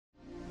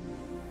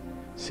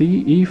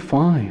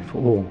CE5,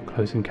 or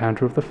Close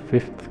Encounter of the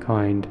Fifth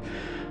Kind.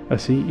 A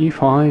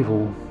CE5,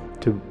 or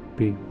to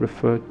be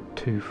referred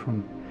to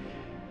from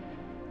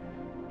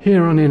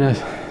here on in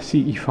as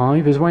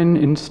CE5, is when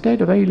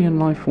instead of alien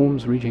life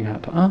forms reaching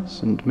out to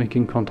us and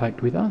making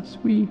contact with us,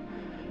 we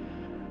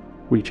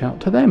reach out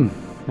to them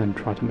and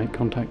try to make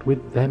contact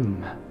with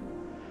them.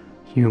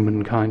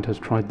 Humankind has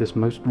tried this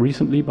most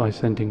recently by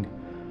sending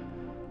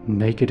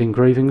naked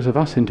engravings of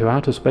us into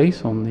outer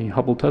space on the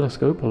Hubble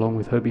telescope along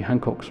with Herbie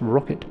Hancock's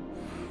rocket.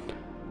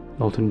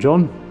 Elton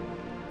John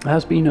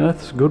has been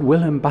Earth's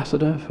goodwill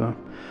ambassador for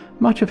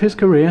much of his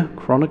career,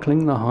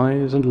 chronicling the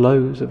highs and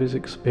lows of his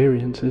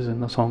experiences in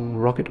the song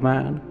Rocket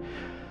Man.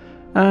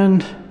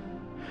 And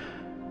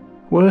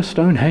were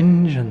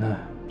Stonehenge and the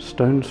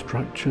stone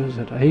structures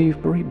at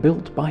Avebury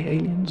built by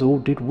aliens, or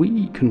did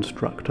we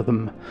construct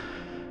them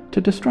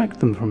to distract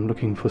them from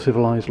looking for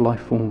civilized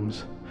life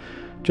forms?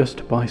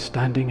 Just by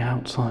standing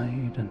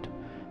outside and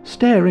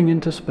staring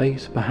into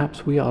space,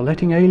 perhaps we are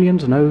letting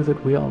aliens know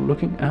that we are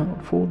looking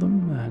out for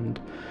them and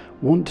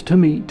want to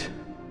meet.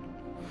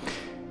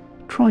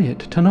 Try it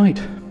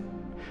tonight.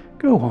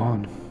 Go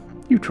on,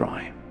 you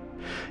try.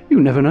 You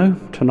never know,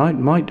 tonight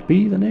might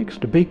be the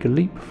next big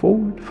leap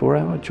forward for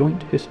our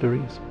joint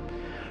histories.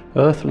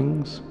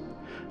 Earthlings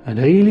and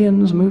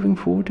aliens moving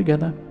forward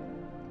together.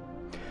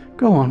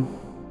 Go on,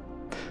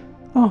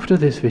 after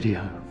this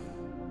video.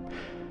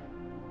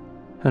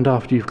 And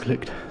after you've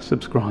clicked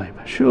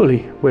subscribe,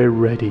 surely we're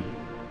ready.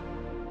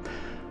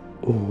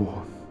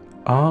 Or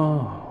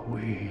are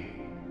we?